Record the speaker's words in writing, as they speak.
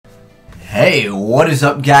Hey, what is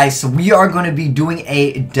up guys? So we are going to be doing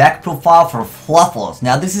a deck profile for Fluffals.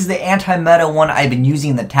 Now this is the anti-meta one I've been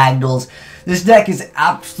using in the tag duels. This deck is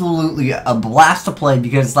absolutely a blast to play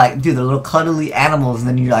because, like, dude, they're little cuddly animals and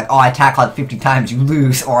then you're like, oh, I attack like 50 times, you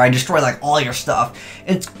lose, or I destroy like all your stuff.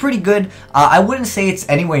 It's pretty good. I wouldn't say it's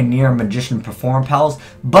anywhere near Magician Perform Pals,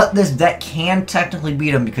 but this deck can technically beat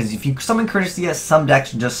them because if you summon Courtesy, some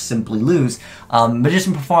decks just simply lose.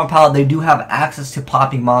 Magician Perform Pal, they do have access to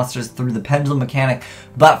popping monsters through the pendulum mechanic,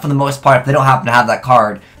 but for the most part, if they don't happen to have that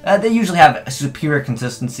card, they usually have a superior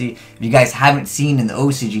consistency. If you guys haven't seen in the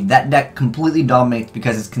OCG, that deck completely dominates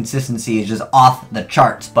because its consistency is just off the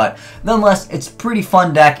charts. But nonetheless, it's a pretty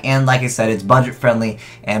fun deck, and like I said, it's budget friendly,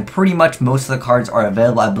 and pretty much most of the cards are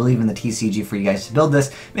available, I believe, in the TCG for you guys to build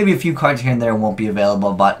this. Maybe a few cards here and there won't be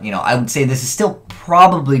available, but, you know, I would say this is still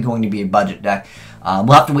probably going to be a budget deck.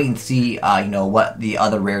 We'll have to wait and see, you know, what the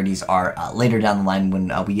other rarities are later down the line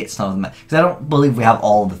when we get some of them. Because I don't believe we have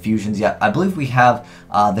all of the fusions yet. I believe we have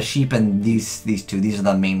the sheep and these two. These are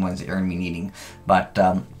the main ones that you're going to be needing. But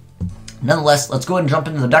nonetheless, let's go ahead and jump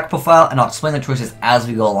into the deck profile, and I'll explain the choices as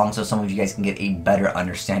we go along so some of you guys can get a better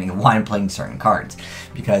understanding of why I'm playing certain cards.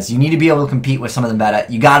 Because you need to be able to compete with some of the meta.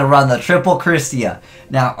 You got to run the triple Christia.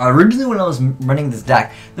 Now, originally when I was running this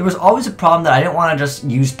deck, there was always a problem that I didn't want to just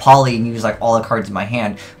use Poly and use like all the cards in my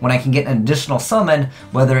hand when I can get an additional summon,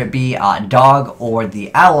 whether it be Dog or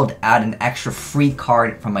the Owl, to add an extra free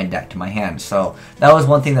card from my deck to my hand. So that was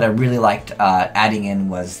one thing that I really liked adding in,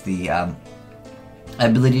 was the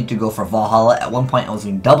ability to go for Valhalla. At one point I was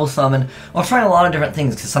doing double summon. I was trying a lot of different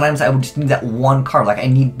things because sometimes I would just need that one card, like I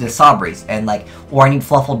need the Sabres, and like, or I need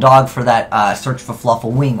Fluffal Dog for that search for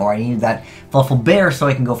Fluffal Wing, or I need that Fluffal Bear so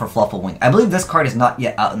I can go for Fluffal Wing. I believe this card is not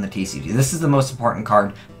yet out in the TCG. This is the most important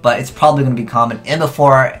card, but it's probably going to be common. And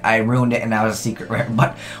before I ruined it and now it's a secret rare,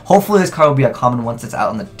 but hopefully this card will be a common once it's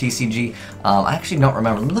out in the TCG. I actually don't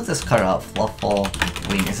remember. Let me look this card up. Fluffal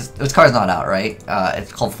Wing. This card's not out, right?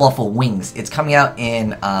 It's called Fluffal Wings. It's coming out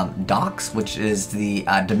in Docs, which is the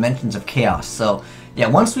Dimensions of Chaos. So yeah,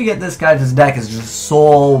 once we get this guy, this deck is just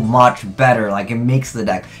so much better. Like, it makes the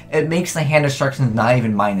deck. It makes the hand instructions not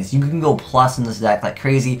even minus. You can go plus in this deck like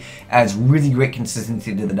crazy. Adds really great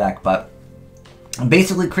consistency to the deck, but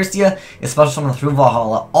basically, Christia is special summon through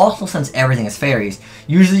Valhalla. Also, since everything is fairies,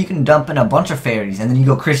 usually you can dump in a bunch of fairies, and then you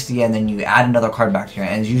go Christia, and then you add another card back to your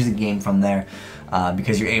hand, and it's usually game from there.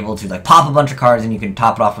 Because you're able to like pop a bunch of cards and you can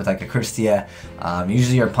top it off with like a Christia.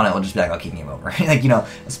 Usually your opponent will just be like, okay, game over. Like, you know,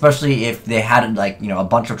 especially if they had like, you know, a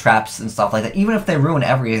bunch of traps and stuff like that. Even if they ruin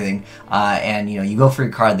everything, and you know, you go for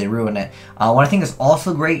your card, they ruin it. What I think is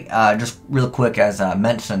also great, just real quick as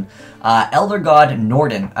mentioned, Elder God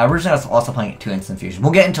Norden. Originally I was also playing 2 instant fusion.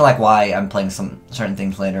 We'll get into like why I'm playing some certain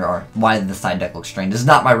things later, or why the side deck looks strange. This is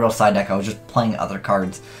not my real side deck. I was just playing other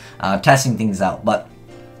cards, testing things out. But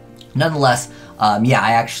nonetheless, yeah,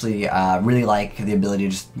 I actually really like the ability to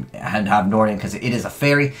just have Norden because it is a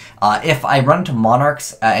fairy. If I run to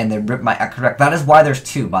Monarchs and they rip my extra deck, that is why there's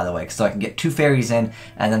 2, by the way, so I can get 2 fairies in,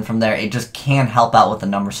 and then from there it just can help out with the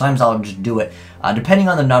number. Sometimes I'll just do it depending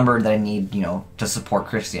on the number that I need, you know, to support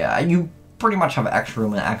Christia. You pretty much have extra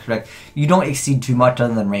room in the extra deck. You don't exceed too much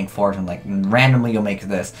other than rank 4s, and like randomly you'll make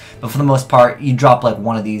this. But for the most part, you drop like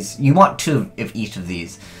one of these. You want 2 of each of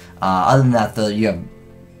these. Other than that, though, you have,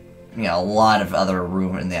 you know, a lot of other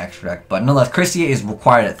room in the extra deck. But nonetheless, Christia is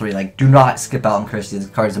required at 3. Like, do not skip out on Christia. This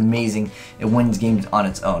card is amazing. It wins games on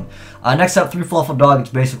its own. Next up, 3 Fluffal Dog. It's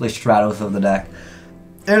basically Stratos of the deck.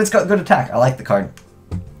 And it's got good attack. I like the card.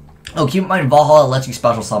 Oh, keep in mind, Valhalla lets you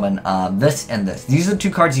special summon this and this. These are the 2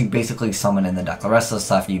 cards you basically summon in the deck. The rest of the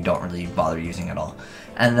stuff you don't really bother using at all.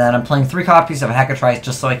 And then I'm playing 3 copies of Hecatrice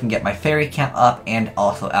just so I can get my fairy count up and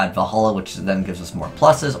also add Valhalla, which then gives us more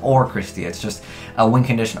pluses, or Christia. It's just a win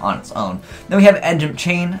condition on its own. Then we have Engine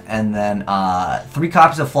Chain, and then 3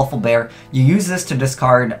 copies of Fluffal Bear. You use this to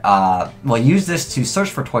discard, use this to search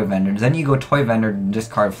for Toy Vendor. Then you go Toy Vendor,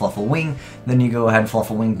 discard Fluffal Wing. Then you go ahead,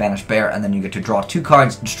 Fluffal Wing, banish Bear, and then you get to draw 2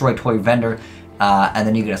 cards, destroy Toy Vendor. And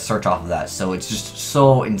then you get a search off of that, so it's just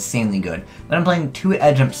so insanely good. Then I'm playing 2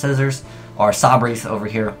 Edge Scissors, or Sabres over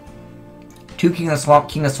here. 2 King of the Swamp.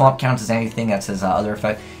 King of the Swamp counts as anything. That's his other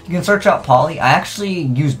effect. You can search out Poly. I actually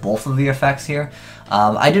use both of the effects here.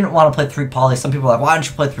 I didn't want to play 3 Poly. Some people are like, why don't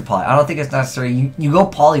you play 3 Poly? I don't think it's necessary. You go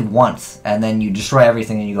Poly once, and then you destroy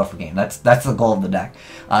everything, and you go for game. That's the goal of the deck.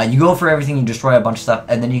 You go for everything, you destroy a bunch of stuff,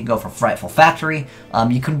 and then you can go for Frightful Factory.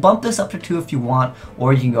 You can bump this up to 2 if you want,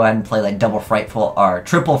 or you can go ahead and play like double Frightful, or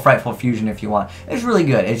triple Frightful Fusion if you want. It's really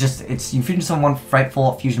good. It's you fusion someone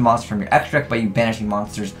Frightful Fusion monster from your extra deck by you banishing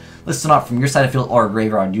monsters listed not from your side of field or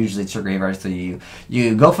graveyard. Usually it's your graveyard, so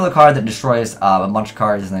you go go for the card that destroys a bunch of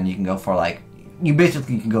cards, and then you can go for like, you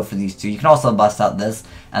basically can go for these two. You can also bust out this,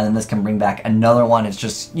 and then this can bring back another one. It's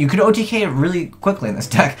just, you could OTK it really quickly in this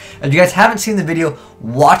deck. If you guys haven't seen the video,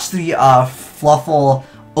 watch the Fluffal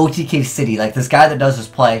OTK City, like this guy that does this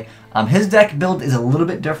play. His deck build is a little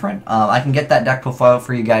bit different. I can get that deck profile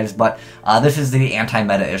for you guys, but this is the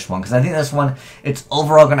anti-meta-ish one, because I think this one, it's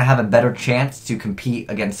overall going to have a better chance to compete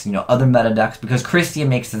against, you know, other meta decks, because Christia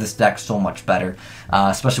makes this deck so much better,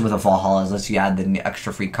 especially with the Valhalla, lets you add the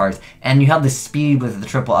extra free cards, and you have the speed with the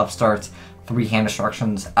triple upstarts, 3-hand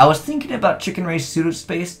destructions. I was thinking about Chicken Race Pseudo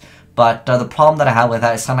Space, but the problem that I have with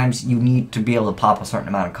that is sometimes you need to be able to pop a certain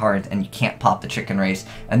amount of cards, and you can't pop the Chicken Race,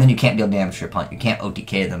 and then you can't deal damage to your opponent. You can't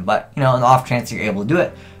OTK them, but, you know, in the off chance you're able to do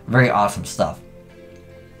it, very awesome stuff.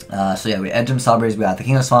 So yeah, we had Gem Celebrities, we got the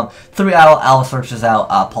King of Swamp, 3 Owl searches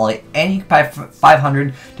out Poly, and you can buy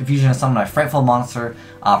 500 Diffusion and summon a Frightful Monster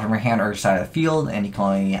from your hand or your side of the field, and you can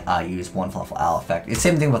only use one Fluffal Owl effect. It's the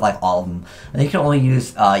same thing with like all of them. And you can only use,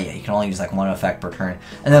 you can only use like one effect per turn.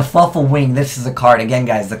 And then Fluffal Wing, this is a card, again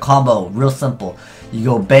guys, the combo, real simple. You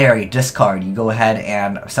go bury, discard, you go ahead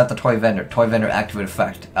and set the Toy Vendor activate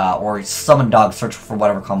effect, or summon dog, search for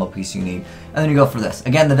whatever combo piece you need, and then you go for this.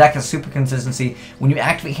 Again, the deck has super consistency. When you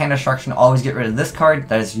activate hand destruction, always get rid of this card.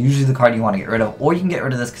 That is usually the card you want to get rid of, or you can get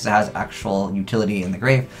rid of this because it has actual utility in the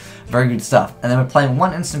grave. Very good stuff. And then we're playing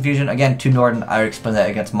 1 instant fusion, again, 2 Norden. I would explain that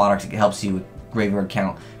against Monarchs, it helps you with graveyard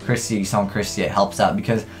count. Christia, you summon Christia, it helps out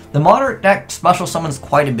because the Monarch deck special summons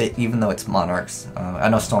quite a bit, even though it's Monarchs. I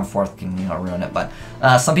know Stormforth can, you know, ruin it, but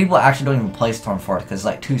some people actually don't even play Stormforth because it's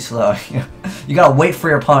like too slow. You gotta wait for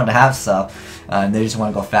your opponent to have stuff, and they just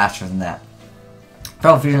want to go faster than that.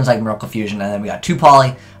 Feral Fusion is like Miracle Fusion, and then we got 2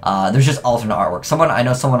 Poly. There's just alternate artwork. I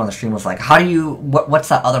know someone on the stream was like, how do you, what's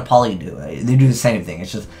that other Poly do? They do the same thing,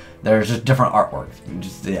 it's just, there's just different artwork.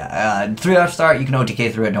 Just, yeah, 3 start, you can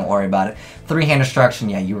OTK through it, don't worry about it. 3-hand destruction,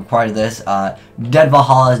 yeah, you require this. Dead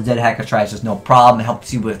Valhallas, Dead Hackatrice, just no problem. It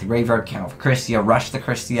helps you with the graveyard count for Christia, rush the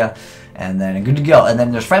Christia, and then good to go. And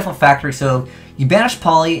then there's Frightful Factory, so you banish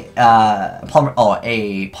Poly, a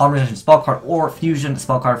Polymerization spell card or Fusion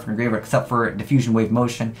spell card from your graveyard, except for Diffusion Wave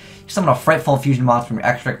Motion. You summon a Frightful Fusion monster from your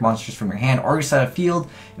extract monsters from your hand or your side of field.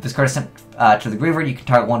 If this card is sent to the graveyard, you can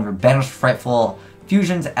target one of your banished Frightful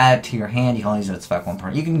Fusions, add it to your hand. You can only use it to spec 1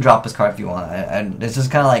 turn. You can drop this card if you want, and it's just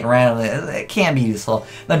kind of like randomly. It can be useful.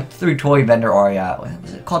 Then 3 Toy Vendor, or what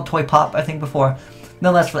was it called, Toy Pop, I think before.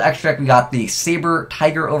 Nonetheless, for the extract, we got the Saber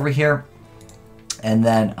Tiger over here, and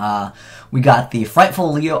then we got the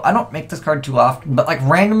Frightful Leo. I don't make this card too often, but like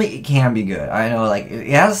randomly it can be good. I know like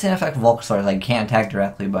it has the same effect of Volcasaur, like you can't attack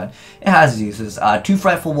directly, but it has uses. 2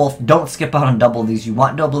 Frightful Wolf. Don't skip out on double these. You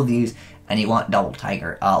want double these, and you want double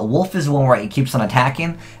Tiger. Wolf is the one where it keeps on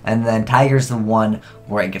attacking, and then Tiger's the one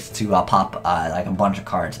where it gets to pop like a bunch of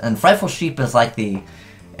cards. And Frightful Sheep is like the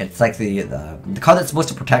card that's supposed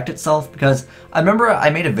to protect itself, because I remember I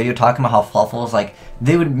made a video talking about how Fluffals, like,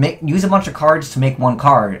 they would use a bunch of cards to make 1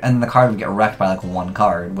 card, and then the card would get wrecked by like 1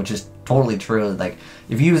 card, which is totally true. Like,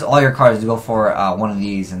 if you use all your cards to go for one of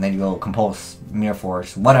these, and then you go Compulse, Mirror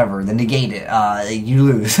Force, whatever, then negate it, you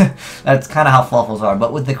lose. That's kind of how Fluffals are.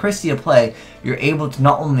 But with the Christia play, you're able to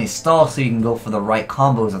not only stall so you can go for the right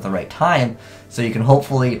combos at the right time, so you can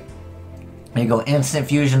hopefully you go instant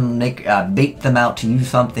fusion, make bait them out to use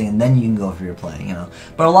something, and then you can go for your play, you know.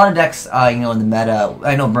 But a lot of decks, you know, in the meta,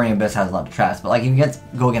 I know Burning Abyss has a lot of traps, but like if you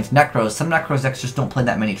go against Necros, some Necros decks just don't play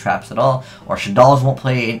that many traps at all, or Shaddoll's won't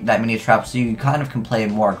play that many traps, so you kind of can play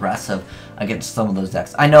more aggressive against some of those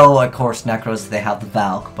decks. I know, of course, Necros, they have the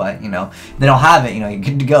Valk, but, you know, they don't have it, you know, you're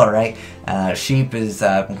good to go, right? Sheep is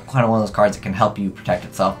kind of one of those cards that can help you protect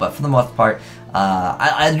itself, but for the most part,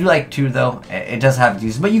 I do like 2 though. It does have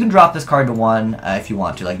uses, but you can drop this card to 1 if you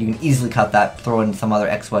want to. Like, you can easily cut that, throw in some other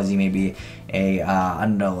XYZ, maybe a I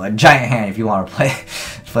don't know, a giant hand if you want to play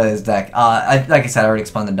this deck. Like I said, I already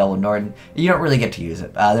explained the double Norden. You don't really get to use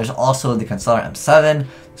it. There's also the Constellar M7.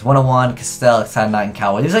 There's 101, Castell, Excited Knight, and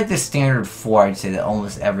Cowboy. There's like this standard 4, I'd say, that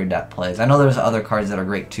almost every deck plays. I know there's other cards that are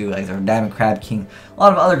great too, like there's Diamond Crab King. A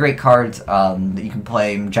lot of other great cards that you can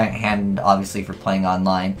play. Giant Hand, obviously, for playing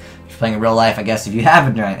online. If you're playing in real life, I guess if you have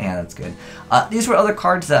a Giant Hand, that's good. These were other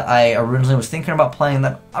cards that I originally was thinking about playing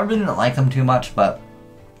that I really didn't like them too much, but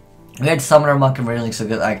we had Summoner Monk and really so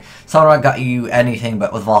good. Like, Summoner Monk got you anything,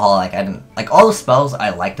 but with Valhalla, like, I didn't like all the spells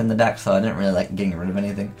I liked in the deck, so I didn't really like getting rid of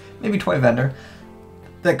anything. Maybe Toy Vendor.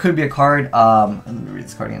 That could be a card. Let me read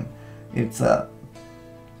this card again. It's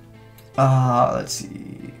let's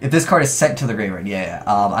see. If this card is sent to the graveyard, yeah.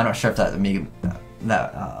 I'm not sure if that I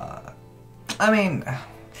mean,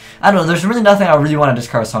 I don't know, there's really nothing I really want to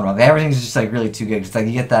discard with Sunrock. Everything's just like really too good. It's like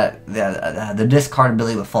you get that the discard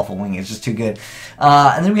ability with Fluffal Wing is just too good.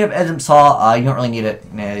 And then we have Edgem Saw. You don't really need it.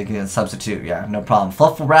 Yeah, you can substitute. Yeah, no problem.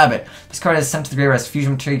 Fluffal Rabbit. This card is sent to the graveyard as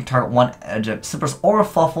fusion material. You can target one Edgem Slippers or a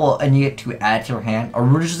Fluffal, and you get to add to your hand.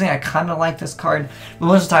 Originally, I kind of like this card, but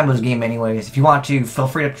most of the time it was game anyways. If you want to, feel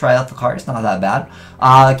free to try out the card. It's not that bad.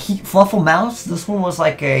 Fluffal Mouse. This one was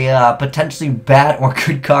like a potentially bad or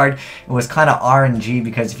good card. It was kind of RNG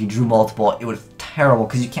because if you drew multiple, it was terrible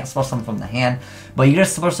because you can't spell something from the hand. But you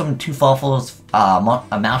just spell summon 2 Fluffals,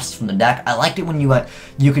 a mouse from the deck. I liked it when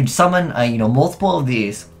you could summon multiple of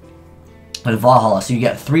these with Valhalla, so you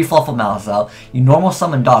get 3 Fluffal Mouse out. You normal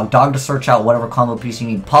summon Dog to search out whatever combo piece you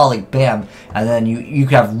need, Poly, bam, and then you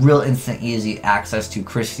could have real instant easy access to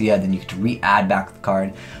Christia, then you get to re-add back the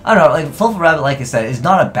card. I don't know, like Fluffal Rabbit, like I said, is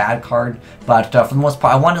not a bad card, but for the most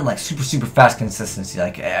part, I wanted like super fast consistency,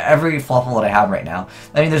 like every Fluffal that I have right now.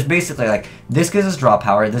 I mean, there's basically like, this gives us draw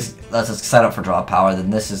power, this lets us set up for draw power, then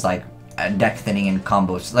this is like deck thinning and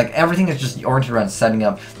combos. Like everything is just oriented around setting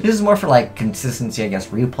up. This is more for like consistency, I guess,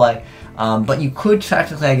 replay. But you could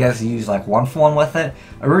technically, I guess, use like 1-for-1 with it.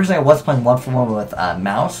 Originally, I was playing 1-for-1 with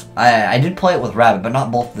Mouse. I did play it with Rabbit, but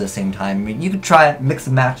not both at the same time. I mean, you could try it, mix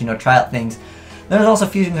and match, try out things. There's also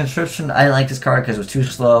Fusion Conscription. I didn't like this card because it was too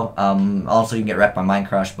slow. Also, you can get wrecked by Mind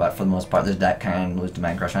Crush, but for the most part, this deck can lose to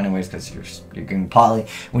Mind Crush anyways because you're getting Poly.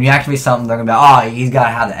 When you activate something, they're going to be like, oh, he's got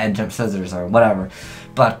to have the Edge Jump Scissors or whatever.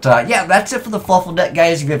 But yeah, that's it for the Fluffal deck,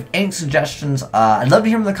 guys. If you have any suggestions, I'd love to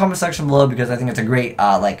hear them in the comment section below because I think it's a great,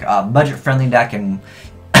 budget-friendly deck and,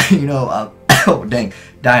 oh, dang,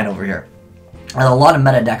 dying over here. And a lot of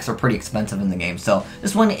meta decks are pretty expensive in the game, so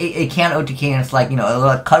this one, it can OTK, and it's like,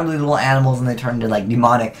 cuddly little animals, and they turn into, like,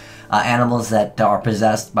 demonic animals that are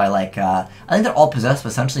possessed by, like, I think they're all possessed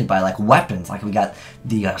essentially by, like, weapons. Like, we got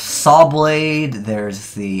the saw blade,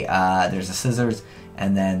 there's the scissors,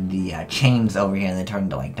 and then the chains over here, and they turn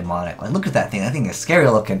into, like, demonic. Like, look at that thing. That thing is scary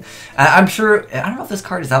looking. I'm sure, I don't know if this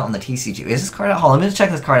card is out on the TCG. Is this card out? Hold on, let me just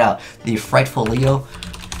check this card out. The Frightful Leo.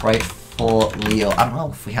 I don't know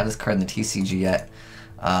if we have this card in the TCG yet.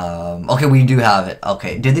 Okay, we do have it.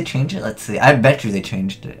 Okay, did they change it? Let's see. I bet you they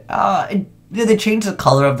changed it. Did they change the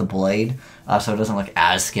color of the blade? So it doesn't look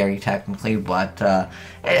as scary technically, but, oh,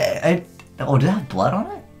 did it have blood on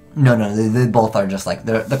it? No, they both are just like,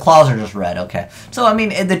 the claws are just red, okay. So, I mean,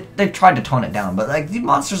 they tried to tone it down, but, like, the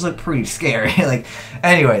monsters look pretty scary. Like,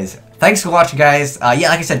 anyways, thanks for watching, guys. Yeah,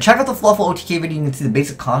 like I said, check out the Fluffal OTK video. You can see the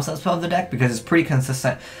basic concepts of the deck because it's pretty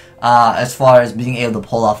consistent as far as being able to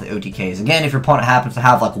pull off the OTKs. Again, if your opponent happens to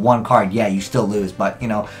have, like, one card, yeah, you still lose. But,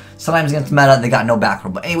 sometimes against meta, they got no back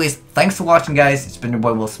row. But anyways, thanks for watching, guys. It's been your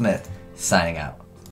boy, Will Smith, signing out.